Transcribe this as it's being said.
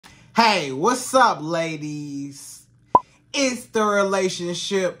Hey, what's up, ladies? It's the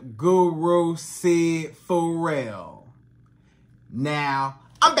relationship guru, Sydd Ferrell. Now,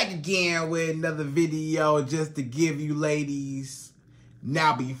 I'm back again with another video just to give you ladies.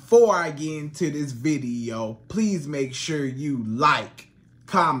 Now, before I get into this video, please make sure you like,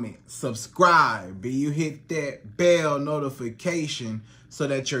 comment, subscribe, and you hit that bell notification so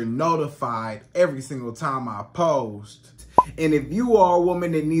that you're notified every single time I post. And if you are a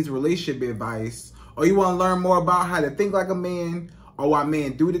woman that needs relationship advice, or you want to learn more about how to think like a man, or why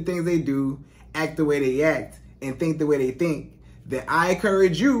men do the things they do, act the way they act, and think the way they think, then I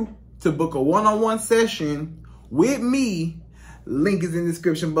encourage you to book a one-on-one session with me. Link is in the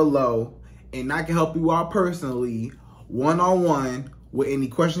description below, and I can help you out personally, one-on-one, with any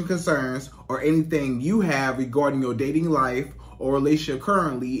questions, concerns, or anything you have regarding your dating life or relationship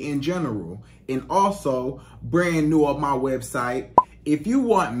currently in general. And also, brand new on my website, if you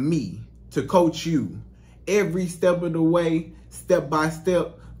want me to coach you every step of the way, step by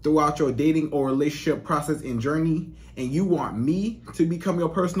step, throughout your dating or relationship process and journey, and you want me to become your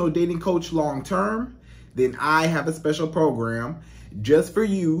personal dating coach long term, then I have a special program just for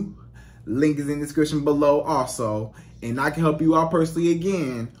you. Link is in the description below also, and I can help you out personally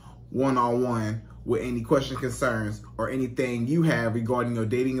again, one-on-one, with any questions, concerns, or anything you have regarding your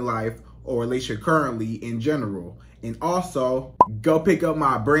dating life or relationship currently in general. And also, go pick up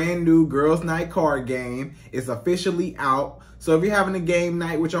my brand new Girls Night card game. It's officially out. So if you're having a game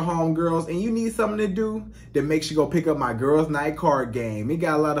night with your homegirls and you need something to do, then make sure you go pick up my Girls Night card game. It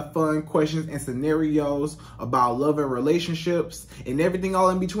got a lot of fun questions and scenarios about love and relationships and everything all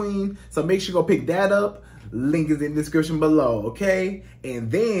in between. So make sure you go pick that up. Link is in the description below, okay? And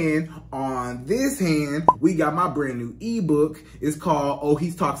then on this hand, we got my brand new ebook. It's called Oh,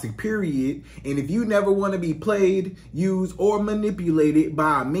 He's Toxic, Period. And if you never want to be played, used, or manipulated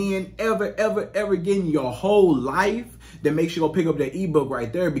by a man ever again in your whole life, then make sure you go pick up that ebook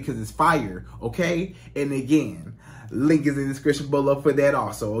right there because it's fire, okay? And again, link is in the description below for that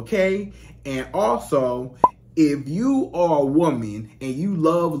also, okay? And also, if you are a woman and you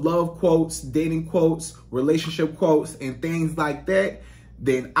love quotes, dating quotes, relationship quotes, and things like that,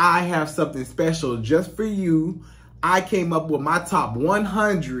 then I have something special just for you. I came up with my top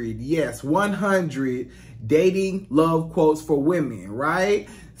 100, yes, 100 dating love quotes for women, right?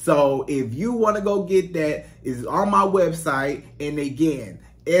 So if you want to go get that, it's on my website. And again,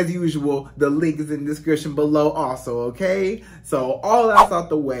 as usual, the link is in the description below also, okay? So all that's out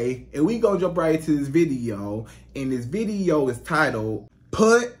the way, and we gonna jump right into this video. And this video is titled,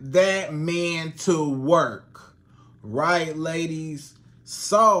 Put That Man to Work. Right, ladies?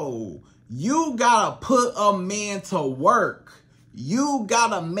 So, you gotta put a man to work. You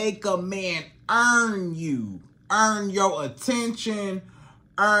gotta make a man earn you. Earn your attention,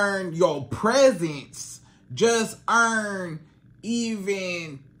 earn your presence, just earn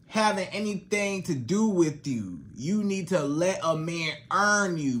even having anything to do with you. You need to let a man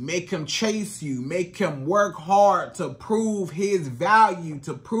earn you, make him chase you, make him work hard to prove his value,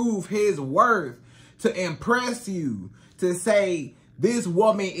 to prove his worth, to impress you, to say, this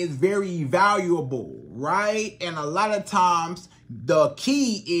woman is very valuable, right? And a lot of times, the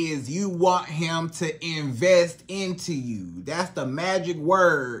key is you want him to invest into you. That's the magic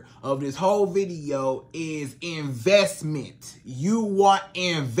word of this whole video is investment. You want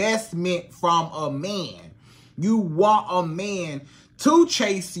investment from a man. You want a man to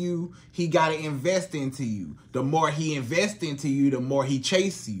chase you, he got to invest into you. The more he invests into you, the more he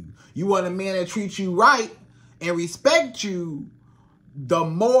chases you. You want a man that treats you right and respect you, the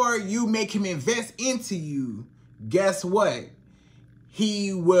more you make him invest into you, guess what?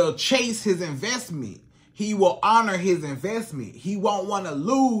 He will chase his investment. He will honor his investment. He won't want to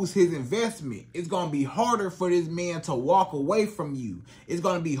lose his investment. It's going to be harder for this man to walk away from you. It's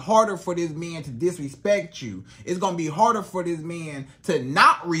going to be harder for this man to disrespect you. It's going to be harder for this man to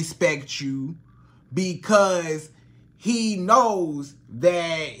not respect you because he knows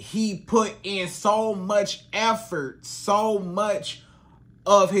that he put in so much effort, so much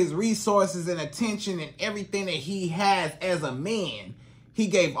of his resources and attention and everything that he has as a man. He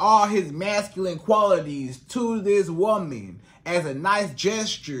gave all his masculine qualities to this woman as a nice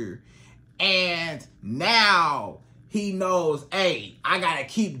gesture. And now he knows, hey, I got to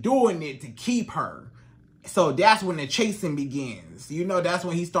keep doing it to keep her. So that's when the chasing begins. You know, that's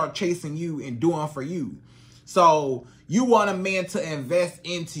when he starts chasing you and doing for you. So you want a man to invest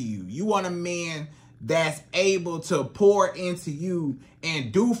into you. You want a man that's able to pour into you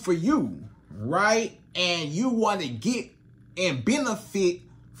and do for you, right? And you want to get and benefit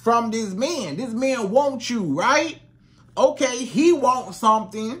from this man. This man wants you, right? Okay, he wants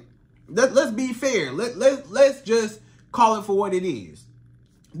something. Let's be fair. Let's just call it for what it is.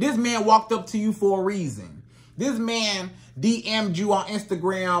 This man walked up to you for a reason. This man DM'd you on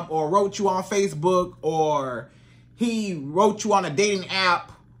Instagram or wrote you on Facebook, or he wrote you on a dating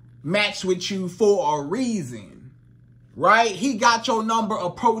app, matched with you for a reason, right? He got your number,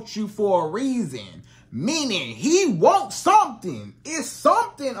 approached you for a reason, meaning he wants something. It's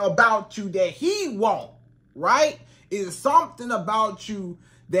something about you that he wants, right? It's something about you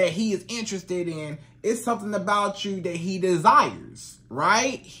that he is interested in. It's something about you that he desires,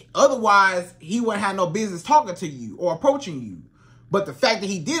 right? Otherwise, he wouldn't have no business talking to you or approaching you. But the fact that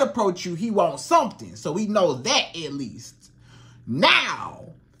he did approach you, he wants something. So we know that at least. Now,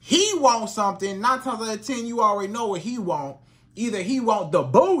 he wants something. 9 times out of 10, you already know what he wants. Either he wants the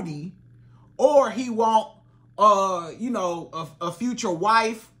booty, or he wants, a future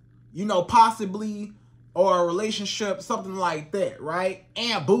wife, possibly, or a relationship, something like that, right?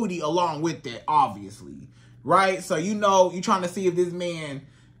 And booty along with that, obviously, right? So, you're trying to see if this man,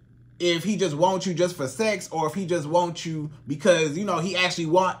 if he just wants you just for sex, or if he just wants you because, he actually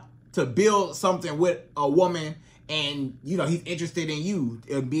want to build something with a woman, and, he's interested in you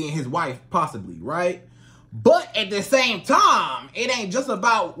being his wife, possibly, right? But at the same time, it ain't just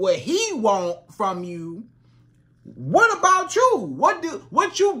about what he want from you. What about you?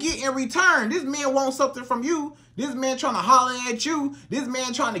 What you get in return? This man wants something from you. This man trying to holler at you. This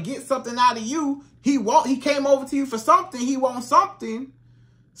man trying to get something out of you. He came over to you for something. He wants something.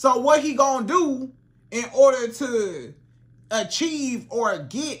 So what he gonna do in order to achieve or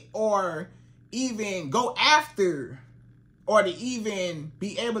get or even go after or to even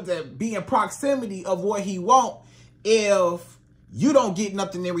be able to be in proximity of what he want if you don't get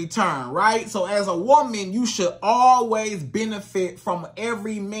nothing in return, right? So as a woman, you should always benefit from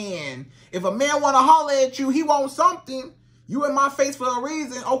every man. If a man want to holler at you, he wants something. You in my face for a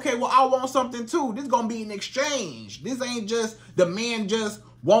reason. Okay, well, I want something too. This is going to be an exchange. This ain't just the man just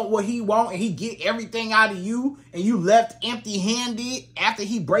want what he want and he get everything out of you and you left empty-handed after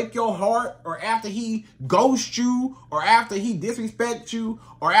he break your heart, or after he ghost you, or after he disrespect you,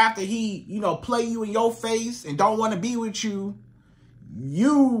 or after he, play you in your face and don't want to be with you.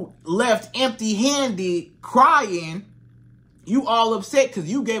 You left empty-handed, crying. You all upset because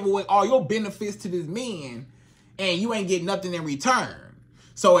you gave away all your benefits to this man and you ain't get nothing in return.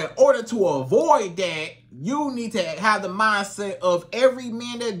 So in order to avoid that, you need to have the mindset of every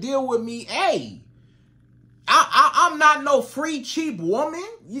man that deal with me, hey, I'm not no free, cheap woman.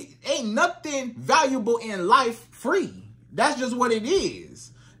 Ain't nothing valuable in life free. That's just what it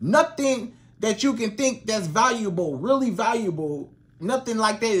is. Nothing that you can think that's valuable, really valuable, nothing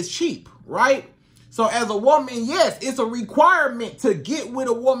like that is cheap, right? So as a woman, yes, it's a requirement to get with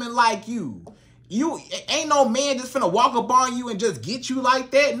a woman like you. You ain't no man just finna walk up on you and just get you like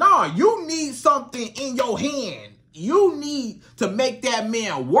that. Nah, you need something in your hand. You need to make that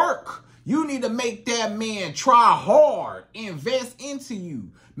man work. You need to make that man try hard, invest into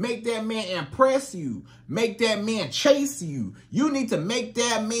you, make that man impress you, make that man chase you. You need to make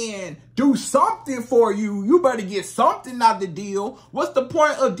that man do something for you. You better get something out the deal. What's the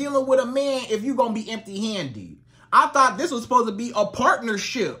point of dealing with a man if you're going to be empty-handed? I thought this was supposed to be a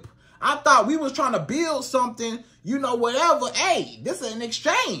partnership. I thought we was trying to build something, whatever. Hey, this is an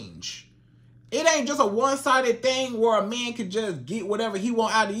exchange. It ain't just a one-sided thing where a man could just get whatever he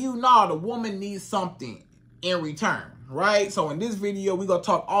want out of you. No, the woman needs something in return, right? So in this video, we're going to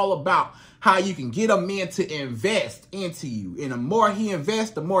talk all about how you can get a man to invest into you. And the more he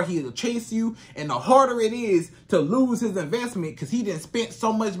invests, the more he'll chase you. And the harder it is to lose his investment because he didn't spend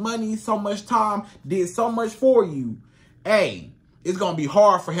so much money, so much time, did so much for you. Hey, it's going to be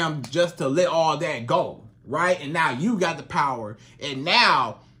hard for him just to let all that go, right? And now you got the power. And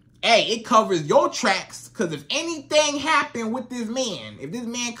now, hey, it covers your tracks, because if anything happened with this man, if this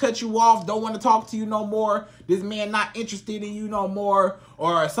man cut you off, don't want to talk to you no more, this man not interested in you no more,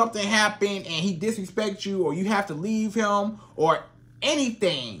 or something happened and he disrespects you, or you have to leave him, or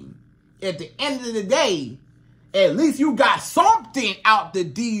anything, at the end of the day, at least you got something out the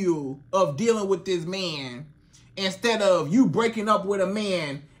deal of dealing with this man, instead of you breaking up with a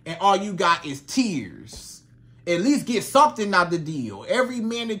man and all you got is tears. At least get something out the deal. Every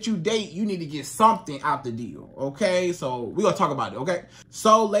man that you date, you need to get something out the deal, okay? So we're going to talk about it, okay?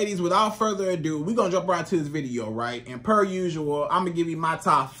 So, ladies, without further ado, we're going to jump right to this video, right? And per usual, I'm going to give you my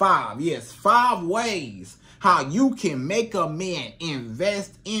top 5. Yes, 5 ways how you can make a man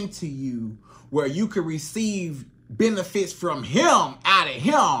invest into you where you can receive benefits from him out of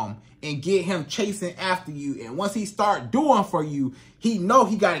him and get him chasing after you. And once he start doing for you, he know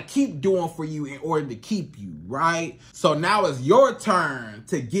he got to keep doing for you in order to keep you, right? So now it's your turn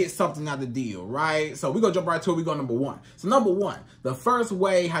to get something out of the deal, right? So we're going to jump right to it. We go number one. So number one, the first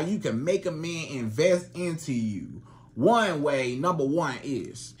way how you can make a man invest into you. Number one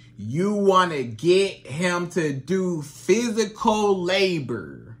is you want to get him to do physical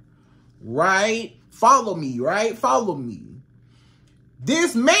labor, right? Follow me, right? Follow me.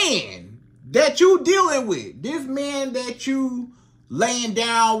 This man that you dealing with, this man that you laying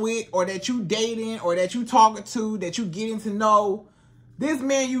down with, or that you dating, or that you talking to, that you getting to know, this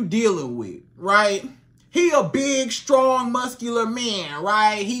man you dealing with, right? He a big, strong, muscular man,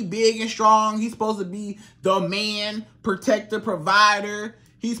 right? He big and strong. He's supposed to be the man, protector, provider.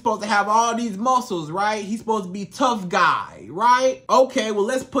 He's supposed to have all these muscles, right? He's supposed to be tough guy, right? Okay, well,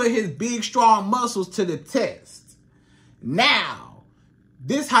 let's put his big, strong muscles to the test. Now,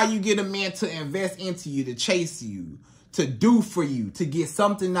 this how you get a man to invest into you, to chase you, to do for you, to get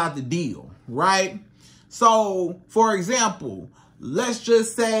something out the deal, right? So, for example, let's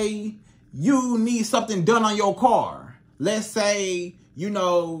just say you need something done on your car. Let's say, you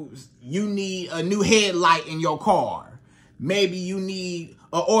need a new headlight in your car. Maybe you need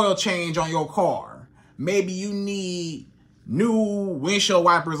an oil change on your car. Maybe you need new windshield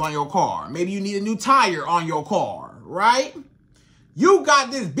wipers on your car. Maybe you need a new tire on your car, right? You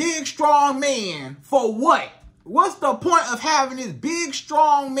got this big, strong man for what? What's the point of having this big,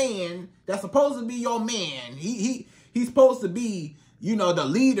 strong man that's supposed to be your man? He's supposed to be, the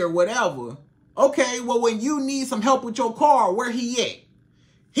leader, whatever. Okay, well, when you need some help with your car, where he at?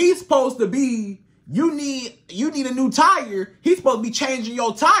 He's supposed to be, you need a new tire. He's supposed to be changing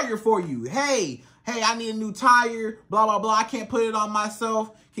your tire for you. Hey, I need a new tire, blah, blah, blah. I can't put it on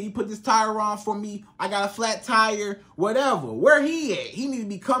myself. Can you put this tire on for me? I got a flat tire, whatever. Where he at? He need to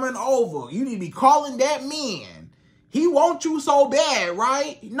be coming over. You need to be calling that man. He wants you so bad,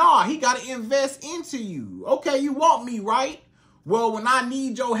 right? Nah, he got to invest into you. Okay, you want me, right? Well, when I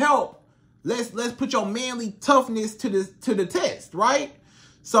need your help, let's put your manly toughness to the test, right?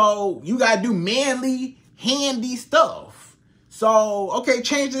 So you got to do manly, handy stuff. So, okay,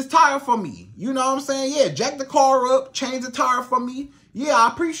 change this tire for me. You know what I'm saying? Yeah, jack the car up, change the tire for me. Yeah, I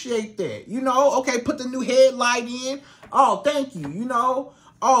appreciate that. Okay, put the new headlight in. Oh, thank you.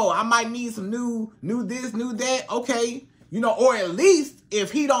 Oh, I might need some new this, new that. Okay, or at least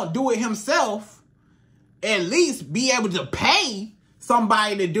if he don't do it himself, at least be able to pay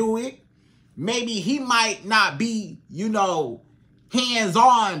somebody to do it. Maybe he might not be,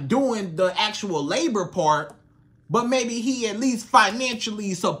 hands-on doing the actual labor part, but maybe he at least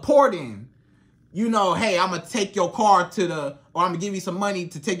financially supporting, hey, I'm going to take your car or I'm going to give you some money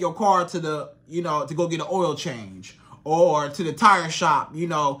to take your car to to go get an oil change, or to the tire shop.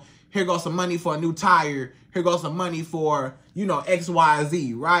 Here goes some money for a new tire. Here goes some money for, X, Y,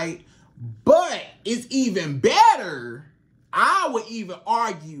 Z, right? But it's even better. I would even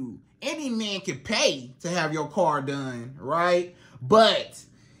argue any man can pay to have your car done, right? But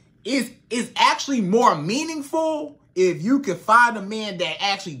it's actually more meaningful if you can find a man that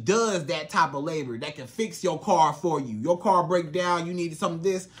actually does that type of labor, that can fix your car for you. Your car break down, you need some of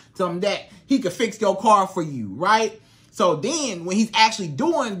this, some of that. He can fix your car for you, right? So then when he's actually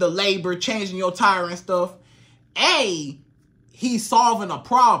doing the labor, changing your tire and stuff, A, he's solving a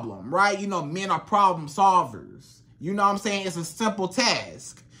problem, right? Men are problem solvers. You know what I'm saying? It's a simple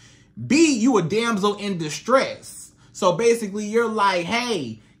task. B, you a damsel in distress. So basically you're like,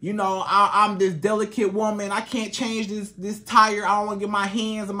 hey, I'm this delicate woman. I can't change this tire. I don't want to get my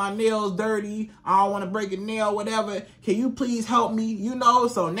hands and my nails dirty. I don't want to break a nail, whatever. Can you please help me?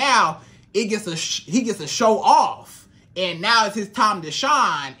 So now he gets to show off. And now it's his time to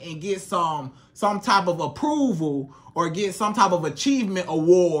shine and get some type of approval or get some type of achievement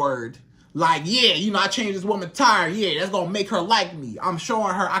award. Like, yeah, I changed this woman's tire. Yeah, that's going to make her like me. I'm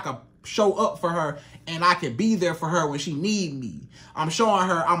showing her I can show up for her and I can be there for her when she need me. I'm showing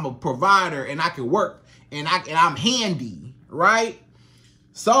her I'm a provider and I can work and I'm handy, right?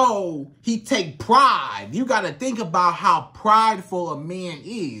 So he take pride. You got to think about how prideful a man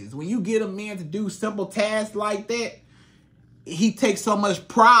is. When you get a man to do simple tasks like that, he takes so much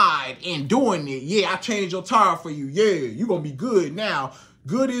pride in doing it. Yeah, I changed your tire for you. Yeah, you're going to be good now.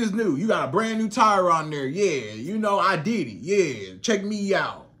 Good as new. You got a brand new tire on there. Yeah, I did it. Yeah, check me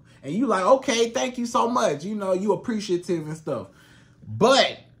out. And you like, okay, thank you so much. You appreciative and stuff.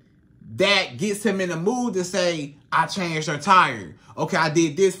 But that gets him in the mood to say, I changed her tire. Okay, I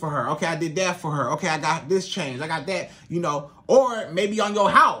did this for her. Okay, I did that for her. Okay, I got this changed. I got that, Or maybe on your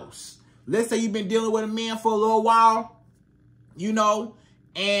house. let's say you've been dealing with a man for a little while, you know,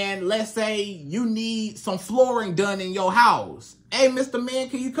 and let's say you need some flooring done in your house. Hey, Mr. Man,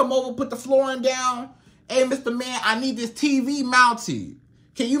 can you come over, put the flooring down? Hey, Mr. Man, I need this TV mounted.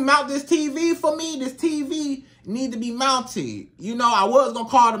 Can you mount this TV for me? This TV need to be mounted. You know, I was going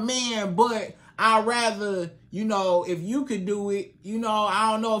to call the man, but I'd rather, you know, if you could do it, you know,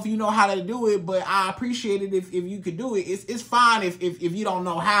 I don't know if you know how to do it, but I appreciate it if you could do it. It's fine if you don't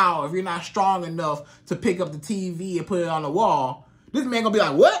know how, if you're not strong enough to pick up the TV and put it on the wall. This man gonna be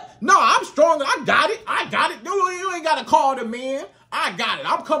like, what? No, I'm strong. I got it. You ain't got to call the man. I got it.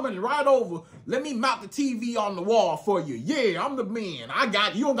 I'm coming right over. Let me mount the TV on the wall for you. Yeah, I'm the man. I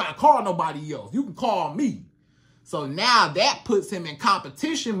got it. You don't got to call nobody else. You can call me. So now that puts him in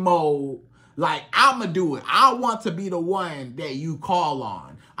competition mode. Like, I'm going to do it. I want to be the one that you call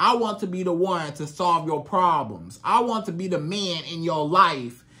on. I want to be the one to solve your problems. I want to be the man in your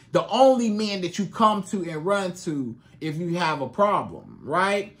life, the only man that you come to and run to if you have a problem,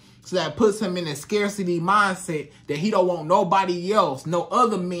 right? So that puts him in a scarcity mindset that he don't want nobody else, no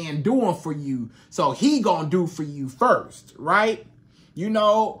other man doing for you. So he gonna do for you first, right? You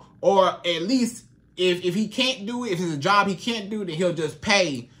know, or at least if he can't do it, if it's a job he can't do, then he'll just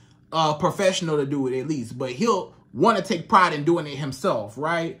pay a professional to do it at least. But he'll want to take pride in doing it himself,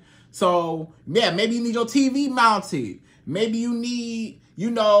 right? So, yeah, maybe you need your TV mounted. Maybe you need,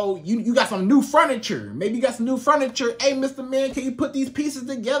 you know, you got some new furniture. Maybe you got some new furniture. Hey, Mr. Man, can you put these pieces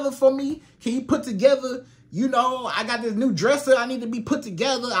together for me? Can you put together, you know, I got this new dresser I need to be put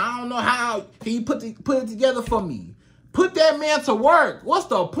together. I don't know how. Can you put it together for me? Put that man to work. What's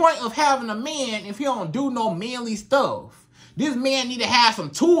the point of having a man if he don't do no manly stuff? This man need to have some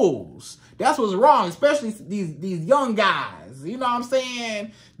tools. That's what's wrong, especially these young guys. You know what I'm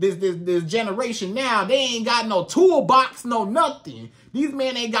saying? This generation now, they ain't got no toolbox, no nothing. These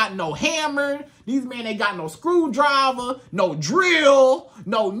men ain't got no hammer. These men ain't got no screwdriver, no drill,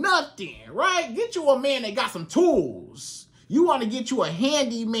 no nothing, right? Get you a man that got some tools. You want to get you a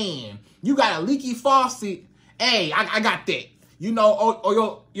handy man. You got a leaky faucet. Hey, I got that. You know,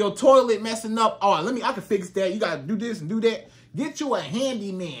 or your toilet messing up. Oh, I can fix that. You got to do this and do that. Get you a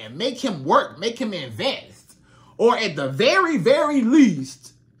handyman. Make him work. Make him invest. Or at the very, very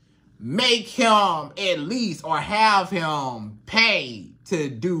least, make him at least or have him pay to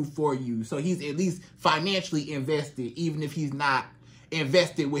do for you. So he's at least financially invested, even if he's not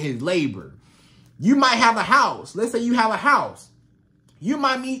invested with his labor. You might have a house. Let's say you have a house. You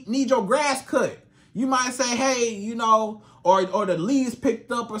might need your grass cut. You might say, hey, you know, or the leaves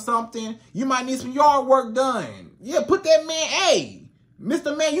picked up or something. You might need some yard work done. Yeah, put that man, hey,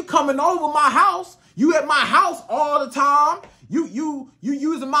 Mr. Man, you coming over my house. You at my house all the time. You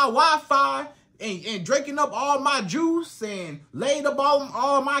using my Wi-Fi and drinking up all my juice and laid up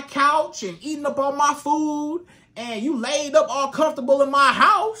all my couch and eating up all my food. And you laid up all comfortable in my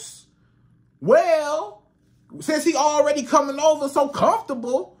house. Well, since he already coming over so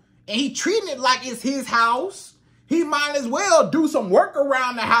comfortable and he treating it like it's his house, he might as well do some work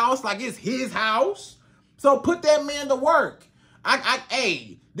around the house like it's his house. So put that man to work.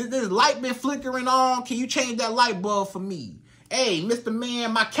 Hey, this light been flickering on. Can you change that light bulb for me? Hey, Mr.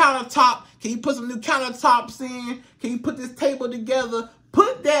 Man, my countertop, can you put some new countertops in? Can you put this table together?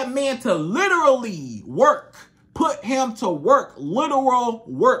 Put that man to literally work. Put him to work, literal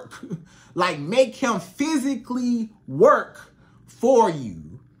work. Like, make him physically work for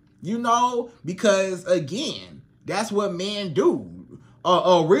you, you know? Because, again, that's what men do.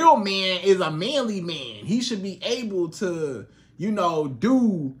 A real man is a manly man. He should be able to, you know,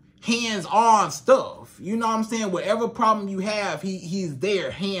 do hands-on stuff. You know what I'm saying? Whatever problem you have, he's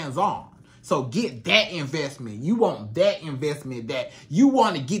there hands-on. So get that investment. You want that investment, that you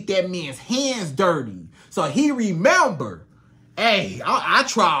want to get that man's hands dirty. So he remember, hey, I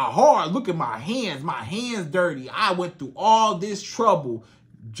tried hard. Look at my hands dirty. I went through all this trouble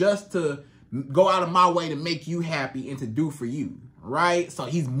just to go out of my way to make you happy and to do for you. Right? So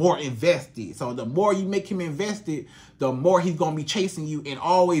he's more invested. So the more you make him invested, the more he's going to be chasing you and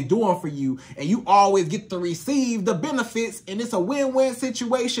always doing for you. And you always get to receive the benefits. And it's a win-win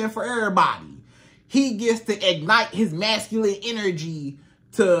situation for everybody. He gets to ignite his masculine energy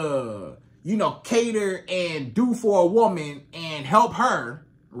to, you know, cater and do for a woman and help her,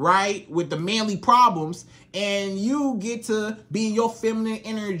 right, with the manly problems. And you get to be in your feminine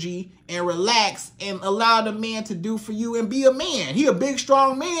energy and relax and allow the man to do for you and be a man. He a big,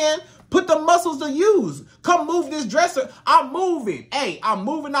 strong man. Put the muscles to use. Come move this dresser. I'm moving. Hey, I'm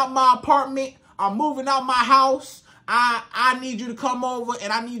moving out my apartment. I'm moving out my house. I need you to come over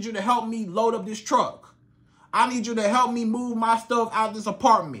and I need you to help me load up this truck. I need you to help me move my stuff out of this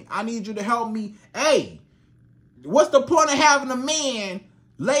apartment. I need you to help me. Hey, what's the point of having a man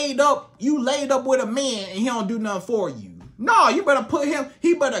laid up? You laid up with a man and he don't do nothing for you. No, you better put him,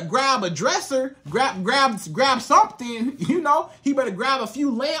 he better grab a dresser, grab something, you know. He better grab a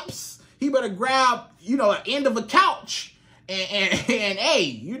few lamps. He better grab, you know, an end of a couch. And hey,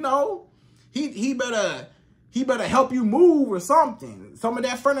 you know, he better help you move or something. Some of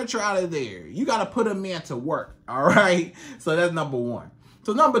that furniture out of there. You got to put a man to work, all right? So that's number one.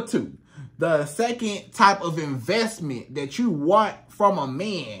 So number two, the second type of investment that you want from a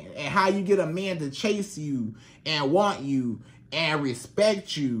man and how you get a man to chase you and want you and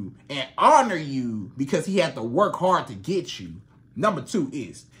respect you and honor you because he had to work hard to get you. Number two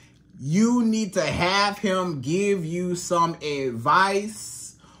is you need to have him give you some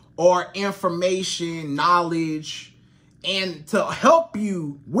advice or information, knowledge, and to help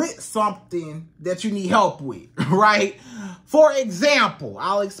you with something that you need help with, right? For example,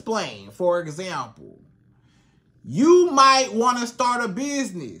 I'll explain. For example, you might want to start a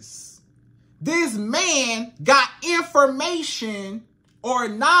business. This man got information or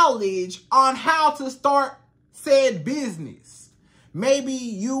knowledge on how to start said business. Maybe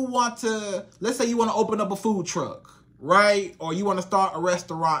you want to, let's say you want to open up a food truck, right? Or you want to start a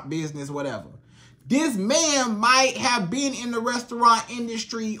restaurant business, whatever. This man might have been in the restaurant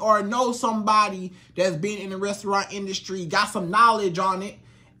industry or know somebody that's been in the restaurant industry, got some knowledge on it,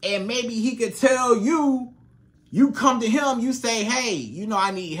 and maybe he could tell you, you come to him, you say, hey, you know,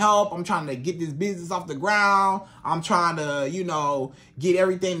 I need help. I'm trying to get this business off the ground. I'm trying to, you know, get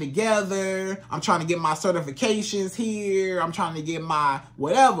everything together. I'm trying to get my certifications here. I'm trying to get my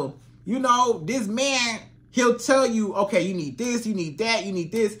whatever. You know, this man, he'll tell you, okay, you need this, you need that, you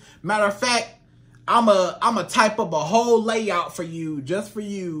need this. Matter of fact, I'm a type up a whole layout for you, just for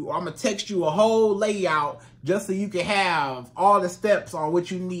you. Or I'm going to text you a whole layout just so you can have all the steps on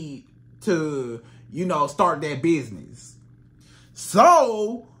what you need to, you know, start that business.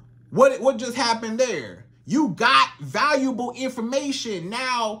 So what just happened there? You got valuable information.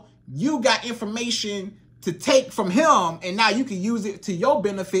 Now you got information to take from him, and now you can use it to your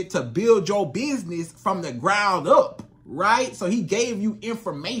benefit to build your business from the ground up, right? So he gave you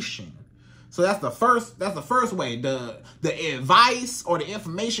information. So that's the first way. The advice or the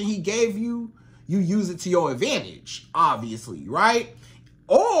information he gave you, you use it to your advantage, obviously, right?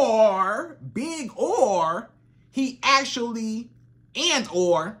 Or he actually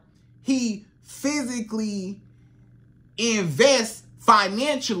he physically invests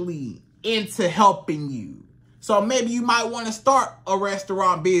financially into helping you. So maybe you might want to start a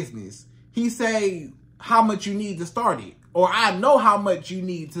restaurant business. He say how much you need to start it. Or I know how much you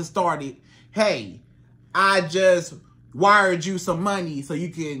need to start it. Hey, I just wired you some money so you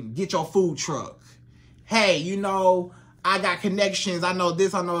can get your food truck. Hey, you know, I got connections. I know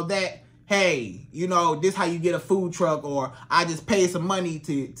this, I know that. Hey, you know, this how you get a food truck. Or I just paid some money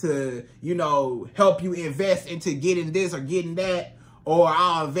to you know, help you invest into getting this or getting that. Or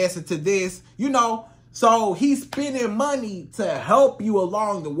I'll invest into this, you know. So he's spending money to help you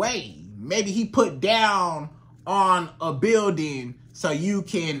along the way. Maybe he put down on a building so you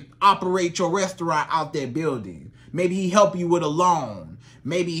can operate your restaurant out that building. Maybe he help you with a loan.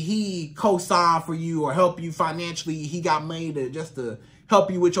 Maybe he co-sign for you or help you financially. He got money to help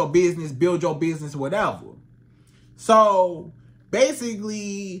you with your business, build your business, whatever. So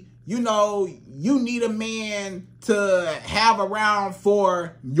basically, you know, you need a man to have around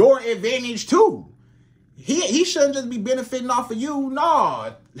for your advantage too. He shouldn't just be benefiting off of you.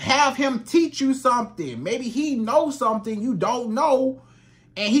 No, have him teach you something. Maybe he knows something you don't know,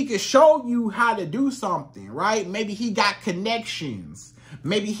 and he can show you how to do something, right? Maybe he got connections.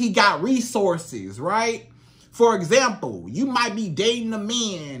 Maybe he got resources, right? For example, you might be dating a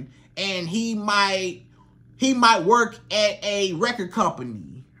man, and he might work at a record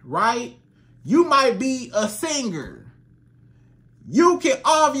company, right? You might be a singer. You can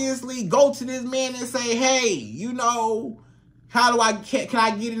obviously go to this man and say, hey, you know, can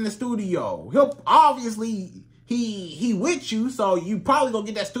I get in the studio? He'll obviously, he with you, so you probably gonna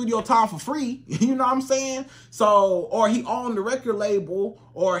get that studio time for free. You know what I'm saying? So, or he owned the record label,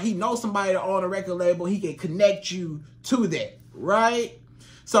 or he knows somebody that own a record label, he can connect you to that, right?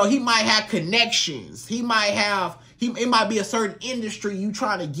 So he might have connections. He might have, it might be a certain industry you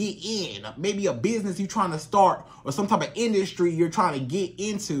trying to get in. Maybe a business you trying to start or some type of industry you're trying to get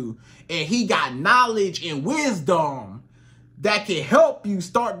into. And he got knowledge and wisdom that can help you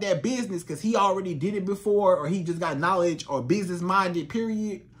start that business because he already did it before, or he just got knowledge or business-minded,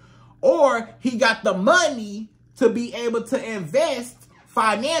 period. Or he got the money to be able to invest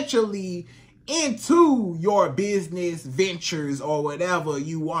financially into your business ventures or whatever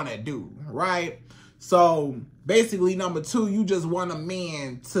you want to do, right? So basically, number two, you just want a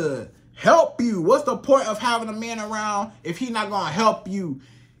man to help you. What's the point of having a man around if he's not going to help you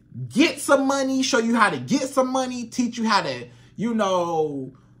get some money, show you how to get some money, teach you how to, you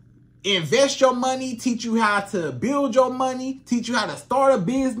know, invest your money, teach you how to build your money, teach you how to start a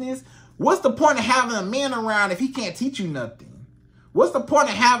business? What's the point of having a man around if he can't teach you nothing? What's the point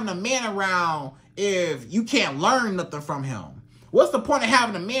of having a man around if you can't learn nothing from him? What's the point of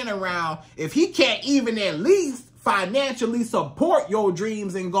having a man around if he can't even at least financially support your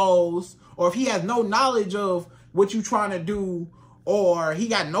dreams and goals, or if he has no knowledge of what you're trying to do, or he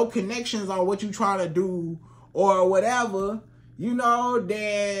got no connections on what you're trying to do, or whatever, you know,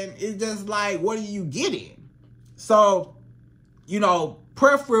 then it's just like, what are you getting? So, you know,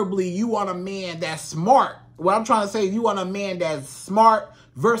 preferably you want a man that's smart. What I'm trying to say is you want a man that's smart,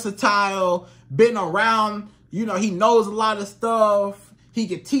 versatile, been around, you know, he knows a lot of stuff. He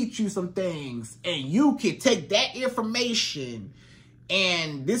can teach you some things, and you can take that information,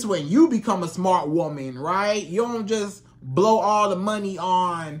 and this is when you become a smart woman, right? You don't just blow all the money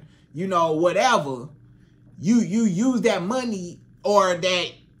on, you know, whatever. You use that money or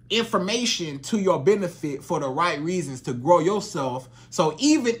that information to your benefit for the right reasons to grow yourself. So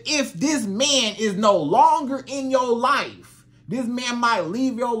even if this man is no longer in your life, this man might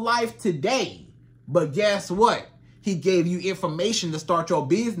leave your life today, but guess what? He gave you information to start your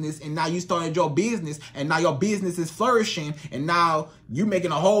business, and now you started your business, and now your business is flourishing, and now you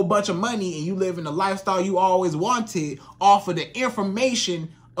making a whole bunch of money, and you living the lifestyle you always wanted off of the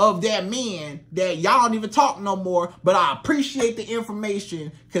information of that man that y'all don't even talk no more. But I appreciate the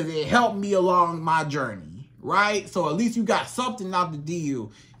information because it helped me along my journey, right? So at least you got something out the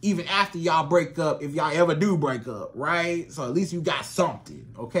deal, even after y'all break up, if y'all ever do break up, right? So at least you got something,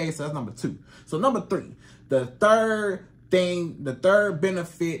 okay? So that's number two. So number three, the third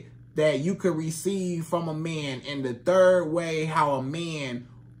benefit that you could receive from a man, and the third way how a man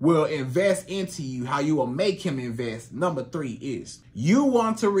will invest into you, how you will make him invest, number three is you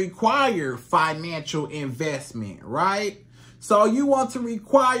want to require financial investment, right? So you want to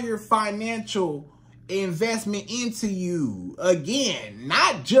require financial investment into you. Again,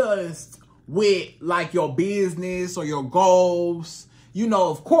 not just with like your business or your goals, you know,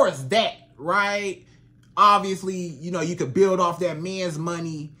 of course that, right? Obviously, you know, you could build off that man's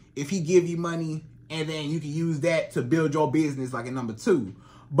money if he give you money, and then you can use that to build your business like in number two.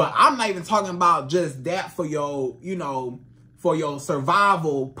 But I'm not even talking about just that for your, you know, for your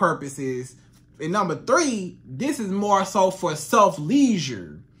survival purposes. And number three, this is more so for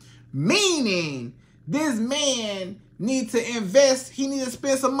self-leisure. Meaning, this man needs to invest. He needs to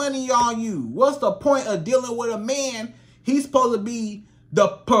spend some money on you. What's the point of dealing with a man? He's supposed to be the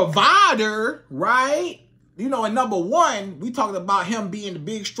provider, right? You know, and number one, we talked about him being the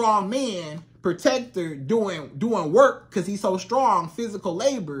big, strong man, protector, doing work because he's so strong, physical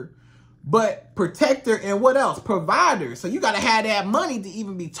labor, but protector and what else? Provider. So you got to have that money to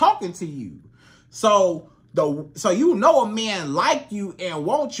even be talking to you. So you know a man like you and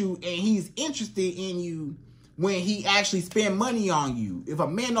want you, and he's interested in you when he actually spend money on you. If a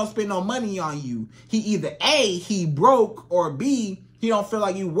man don't spend no money on you, he either A, he broke, or B, he don't feel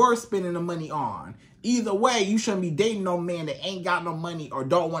like you worth spending the money on. Either way, you shouldn't be dating no man that ain't got no money or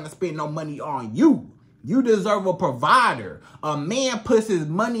don't want to spend no money on you. You deserve a provider. A man puts his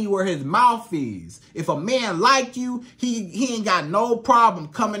money where his mouth is. If a man like you, he ain't got no problem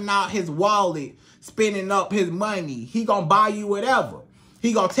coming out his wallet, spending up his money. He gonna buy you whatever.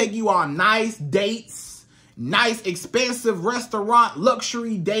 He gonna take you on nice dates, nice expensive restaurant,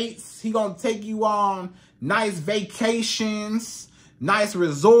 luxury dates. He gonna take you on nice vacations, nice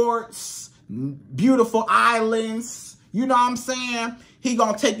resorts, beautiful islands. You know what I'm saying? He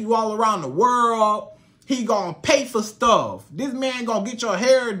gonna take you all around the world. He gonna pay for stuff. This man gonna get your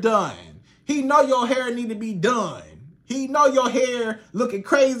hair done. He know your hair need to be done. He know your hair looking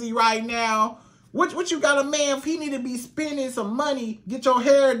crazy right now. What you got a man if he need to be spending some money, get your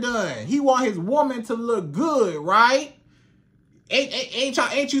hair done. He want his woman to look good, right?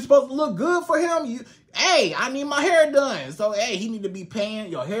 Ain't you supposed to look good for him? Hey, I need my hair done. So, hey, he need to be paying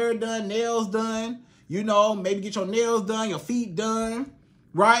your hair done, nails done. You know, maybe get your nails done, your feet done,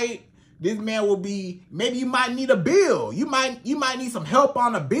 right? This man will be, maybe you might need a bill. You might need some help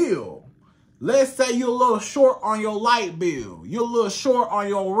on a bill. Let's say you're a little short on your light bill. You're a little short on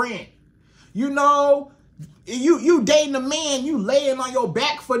your rent. You know, you dating a man, you laying on your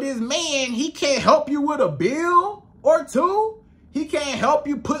back for this man. He can't help you with a bill or two. He can't help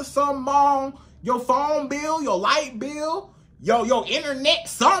you put something on your phone bill, your light bill. your internet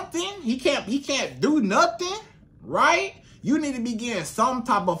something. He can't do nothing, right? You need to be getting some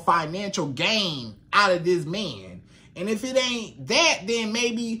type of financial gain out of this man. And if it ain't that, then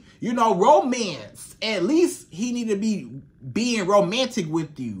maybe, you know, romance. At least he need to be being romantic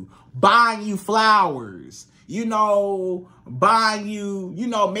with you, buying you flowers, you know, buying you, you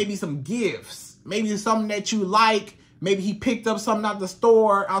know, maybe some gifts, maybe something that you like. Maybe he picked up something out the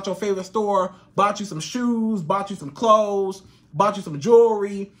store, out your favorite store, bought you some shoes, bought you some clothes, bought you some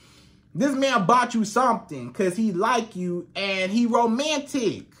jewelry. This man bought you something because he like you and he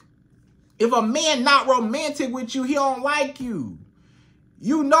romantic. If a man not romantic with you, he don't like you.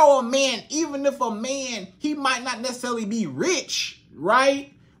 You know a man, even if a man, he might not necessarily be rich,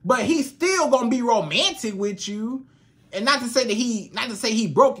 right? But he's still gonna be romantic with you. And not to say he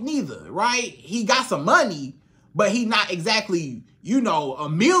broke neither, right? He got some money, but he not exactly, you know, a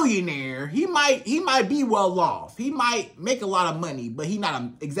millionaire. He might be well off. He might make a lot of money, but he not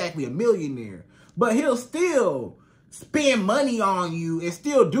exactly a millionaire. But he'll still spend money on you and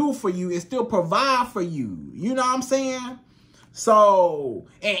still do for you and still provide for you. You know what I'm saying? So,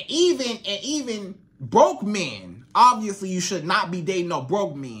 and even broke men, obviously you should not be dating no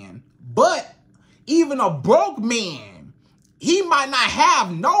broke man. But even a broke man, he might not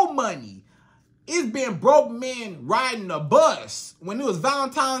have no money. It's been broke men riding the bus. When it was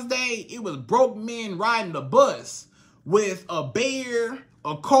Valentine's Day, it was broke men riding the bus with a bear,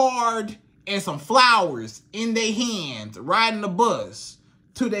 a card, and some flowers in their hands, riding the bus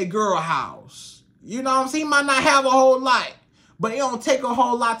to their girl house. You know what I'm saying? He might not have a whole lot, but it don't take a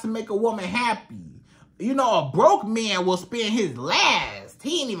whole lot to make a woman happy. You know, a broke man will spend his last.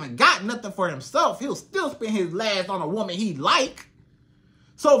 He ain't even got nothing for himself. He'll still spend his last on a woman he like.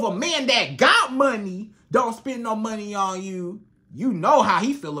 So if a man that got money don't spend no money on you, you know how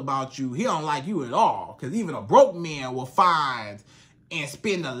he feel about you. He don't like you at all. Because even a broke man will find and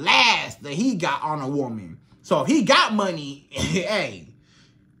spend the last that he got on a woman. So if he got money, hey,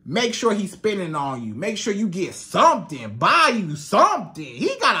 make sure he's spending on you. Make sure you get something. Buy you something.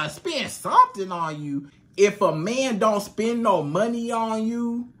 He got to spend something on you. If a man don't spend no money on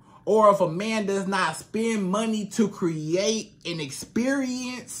you, or if a man does not spend money to create an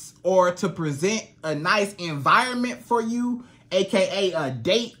experience or to present a nice environment for you, aka a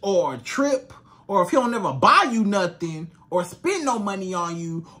date or a trip, or if he don't ever buy you nothing or spend no money on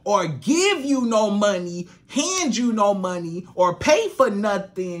you or give you no money, hand you no money or pay for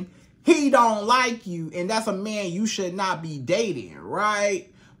nothing, he don't like you. And that's a man you should not be dating,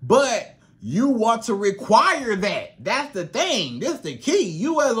 right? But you want to require that. That's the thing. This the key.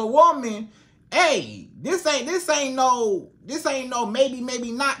 You as a woman, hey, this ain't no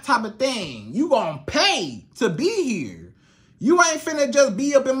maybe not type of thing. You gonna pay to be here. You ain't finna just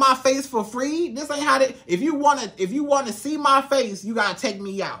be up in my face for free. This ain't how that. If you wanna see my face, you gotta take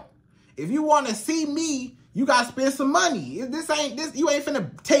me out. If you wanna see me, you gotta spend some money. You ain't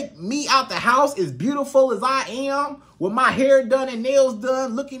finna take me out the house as beautiful as I am, with my hair done and nails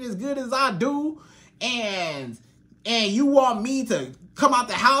done, looking as good as I do, and you want me to come out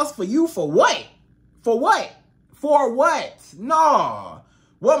the house for you for what? For what? For what? No.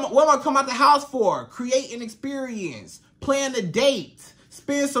 What am I come out the house for? Create an experience, plan a date,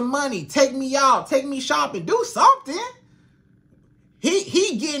 spend some money, take me out, take me shopping, do something.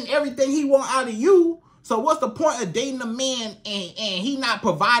 He getting everything he want out of you. So what's the point of dating a man and he not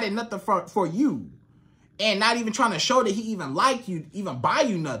providing nothing for you? And not even trying to show that he even like you, even buy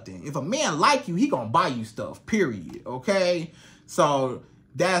you nothing. If a man like you, he gonna buy you stuff, period, okay? So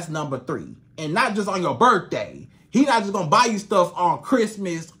that's number 3. And not just on your birthday. He not just gonna buy you stuff on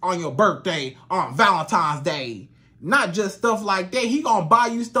Christmas, on your birthday, on Valentine's Day. Not just stuff like that. He gonna buy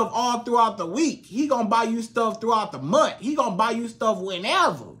you stuff all throughout the week. He gonna buy you stuff throughout the month. He gonna buy you stuff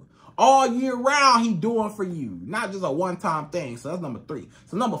whenever. All year round, he doing for you. Not just a one-time thing. So that's number 3.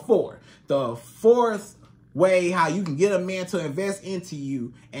 So number 4. The fourth way how you can get a man to invest into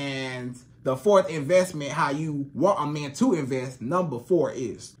you, and the fourth investment how you want a man to invest, number 4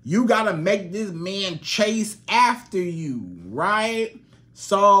 is you gotta make this man chase after you, right?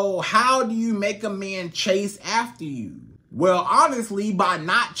 So how do you make a man chase after you? Well, honestly, by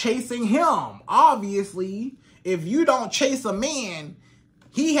not chasing him. Obviously, if you don't chase a man,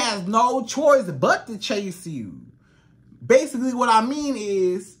 he has no choice but to chase you. Basically, what I mean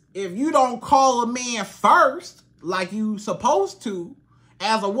is, if you don't call a man first, like you supposed to,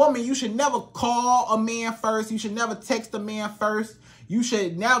 as a woman, you should never call a man first. You should never text a man first. You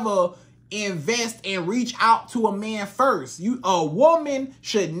should never invest and reach out to a man first. A woman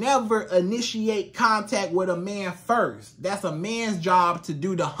should never initiate contact with a man first. That's a man's job to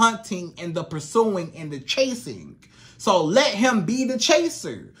do the hunting and the pursuing and the chasing. So let him be the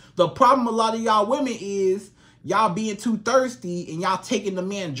chaser. The problem a lot of y'all women is y'all being too thirsty and y'all taking the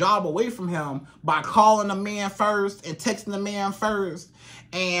man's job away from him by calling the man first and texting the man first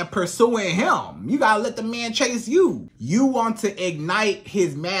and pursuing him. You gotta let the man chase you. You want to ignite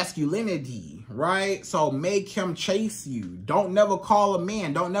his masculinity, right? So make him chase you. Don't never call a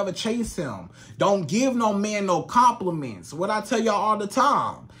man. Don't never chase him. Don't give no man no compliments. What I tell y'all all the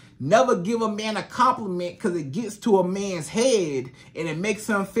time. Never give a man a compliment because it gets to a man's head and it makes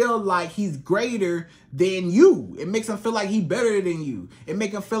him feel like he's greater than you. It makes him feel like he's better than you. It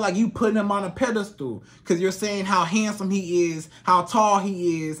makes him feel like you putting him on a pedestal because you're saying how handsome he is, how tall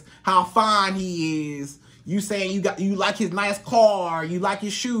he is, how fine he is. You saying you like his nice car, you like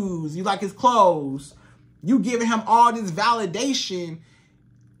his shoes, you like his clothes. You giving him all this validation.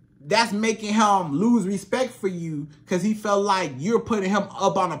 That's making him lose respect for you because he felt like you're putting him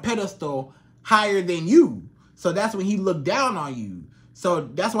up on a pedestal higher than you. So that's when he looked down on you. So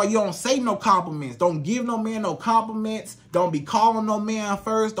that's why you don't say no compliments. Don't give no man no compliments. Don't be calling no man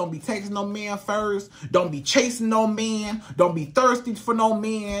first. Don't be texting no man first. Don't be chasing no man. Don't be thirsty for no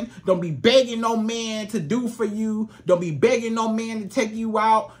man. Don't be begging no man to do for you. Don't be begging no man to take you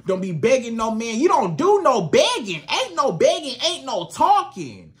out. Don't be begging no man. You don't do no begging. Ain't no begging. Ain't no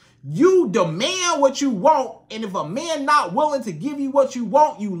talking. You demand what you want, and if a man not willing to give you what you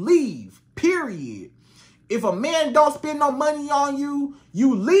want, you leave, period. If a man don't spend no money on you,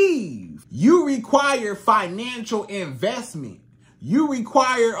 you leave. You require financial investment. You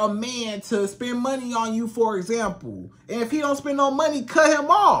require a man to spend money on you, for example. And if he don't spend no money, cut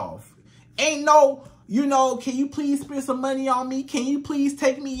him off. Ain't no, can you please spend some money on me? Can you please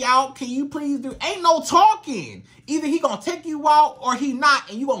take me out? Can you please do? Ain't no talking. Either he gonna take you out or he not,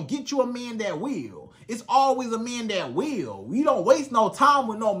 and you gonna get you a man that will. It's always a man that will. You don't waste no time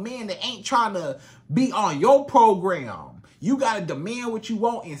with no man that ain't trying to be on your program. You gotta demand what you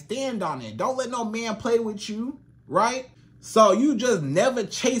want and stand on it. Don't let no man play with you, right? So you just never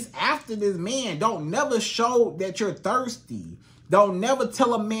chase after this man. Don't never show that you're thirsty. Don't never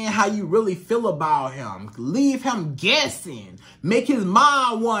tell a man how you really feel about him. Leave him guessing. Make his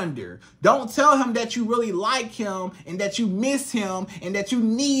mind wonder. Don't tell him that you really like him and that you miss him and that you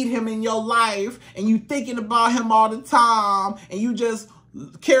need him in your life and you thinking about him all the time and you just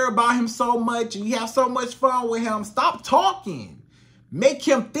care about him so much and you have so much fun with him. Stop talking. Make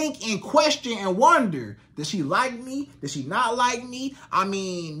him think and question and wonder. Does she like me? Does she not like me? I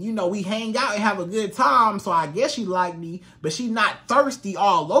mean, we hang out and have a good time, so I guess she like me, but she not thirsty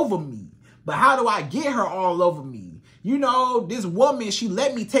all over me. But how do I get her all over me? This woman, she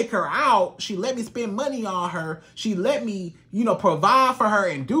let me take her out. She let me spend money on her. She let me, provide for her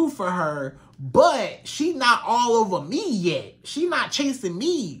and do for her, but she not all over me yet. She not chasing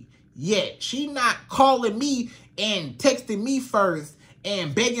me yet. She not calling me and texting me first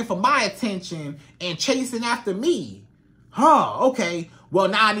and begging for my attention and chasing after me. Okay. Well,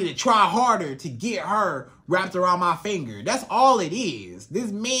 now I need to try harder to get her wrapped around my finger. That's all it is.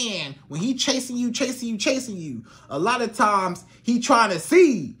 This man, when he chasing you, a lot of times he trying to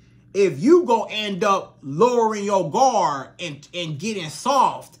see if you gonna end up lowering your guard and getting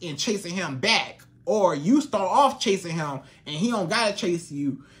soft and chasing him back. Or you start off chasing him and he don't gotta chase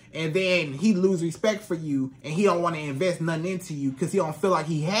you. And then he lose respect for you and he don't want to invest nothing into you because he don't feel like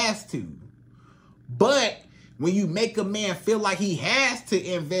he has to. But when you make a man feel like he has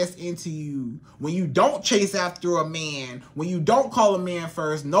to invest into you, when you don't chase after a man, when you don't call a man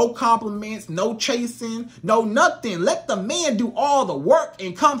first, no compliments, no chasing, no nothing. Let the man do all the work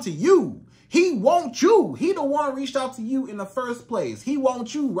and come to you. He wants you. He the one reached out to you in the first place. He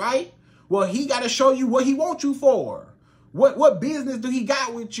wants you, right? Well, he got to show you what he wants you for. What business do he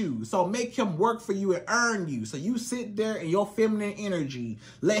got with you? So make him work for you and earn you. So you sit there in your feminine energy.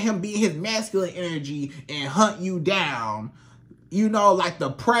 Let him be his masculine energy and hunt you down. Like the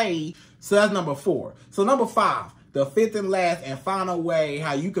prey. So that's number 4. So number 5. The fifth and last and final way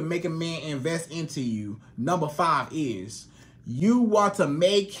how you can make a man invest into you. Number 5 is you want to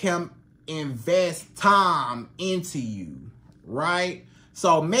make him invest time into you. Right?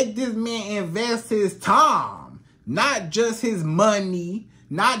 So make this man invest his time. Not just his money,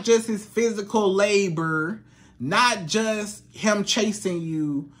 not just his physical labor, not just him chasing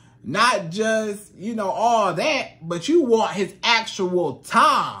you, not just, all that, but you want his actual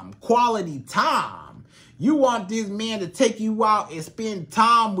time, quality time. You want this man to take you out and spend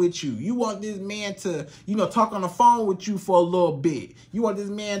time with you. You want this man to, talk on the phone with you for a little bit. You want this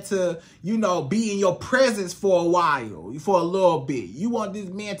man to, be in your presence for a while, for a little bit. You want this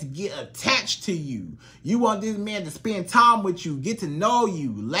man to get attached to you. You want this man to spend time with you, get to know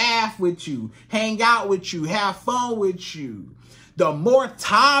you, laugh with you, hang out with you, have fun with you. The more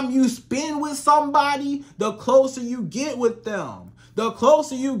time you spend with somebody, the closer you get with them. The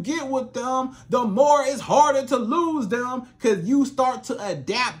closer you get with them, the more it's harder to lose them, because you start to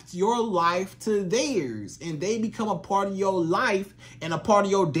adapt your life to theirs, and they become a part of your life and a part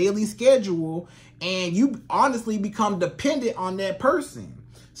of your daily schedule, and you honestly become dependent on that person.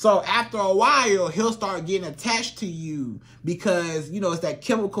 So after a while, he'll start getting attached to you because, it's that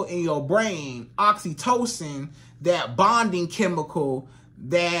chemical in your brain, oxytocin, that bonding chemical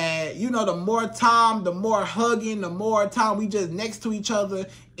that, the more time, the more hugging, the more time we just next to each other,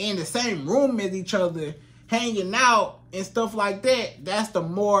 in the same room as each other, hanging out and stuff like that, that's the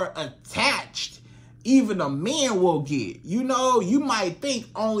more attached even a man will get. You might think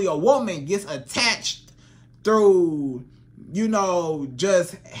only a woman gets attached through,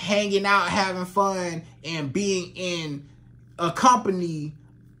 just hanging out, having fun, and being in a company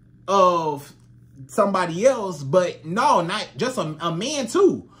of somebody else. But no, not just a man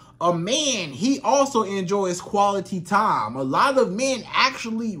too. A man, he also enjoys quality time. A lot of men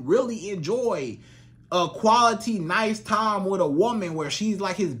actually really enjoy a quality, nice time with a woman where she's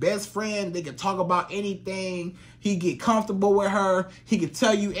like his best friend. They can talk about anything. He get comfortable with her. He can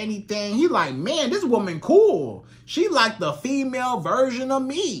tell you anything. He like, man, this woman cool. She like the female version of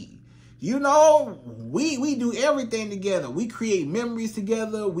me. We do everything together. We create memories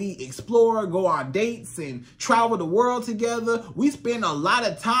together. We explore, go on dates, and travel the world together. We spend a lot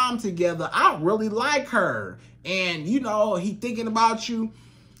of time together. I really like her. And, he thinking about you.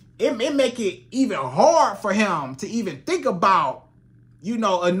 It make it even hard for him to even think about,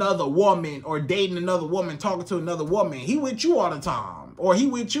 another woman or dating another woman, talking to another woman. He with you all the time. Or he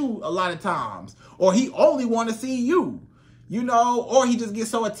with you a lot of times. Or he only want to see you. Or he just gets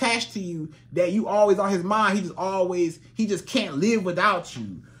so attached to you that you always on his mind. He just can't live without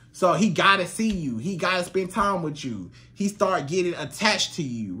you. So he gotta see you. He gotta spend time with you. He start getting attached to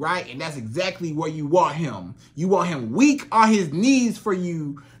you, right? And that's exactly where you want him. You want him weak on his knees for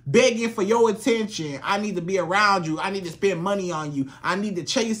you, begging for your attention. I need to be around you. I need to spend money on you. I need to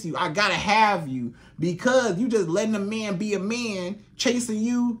chase you. I gotta have you. Because you just letting a man be a man, chasing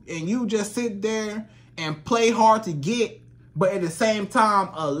you, and you just sit there and play hard to get, but at the same time,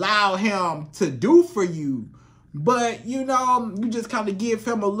 allow him to do for you. But, you just kind of give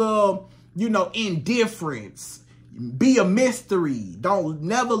him a little, indifference. Be a mystery.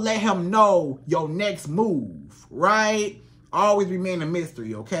 Never let him know your next move, right? Always remain a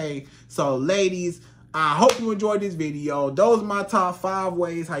mystery, okay? So, ladies, I hope you enjoyed this video. Those are my top 5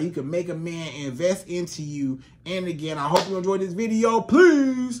 ways how you can make a man invest into you. And again, I hope you enjoyed this video.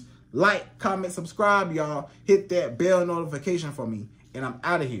 Please like, comment, subscribe, y'all. Hit that bell notification for me. And I'm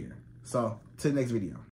out of here. So, to the next video.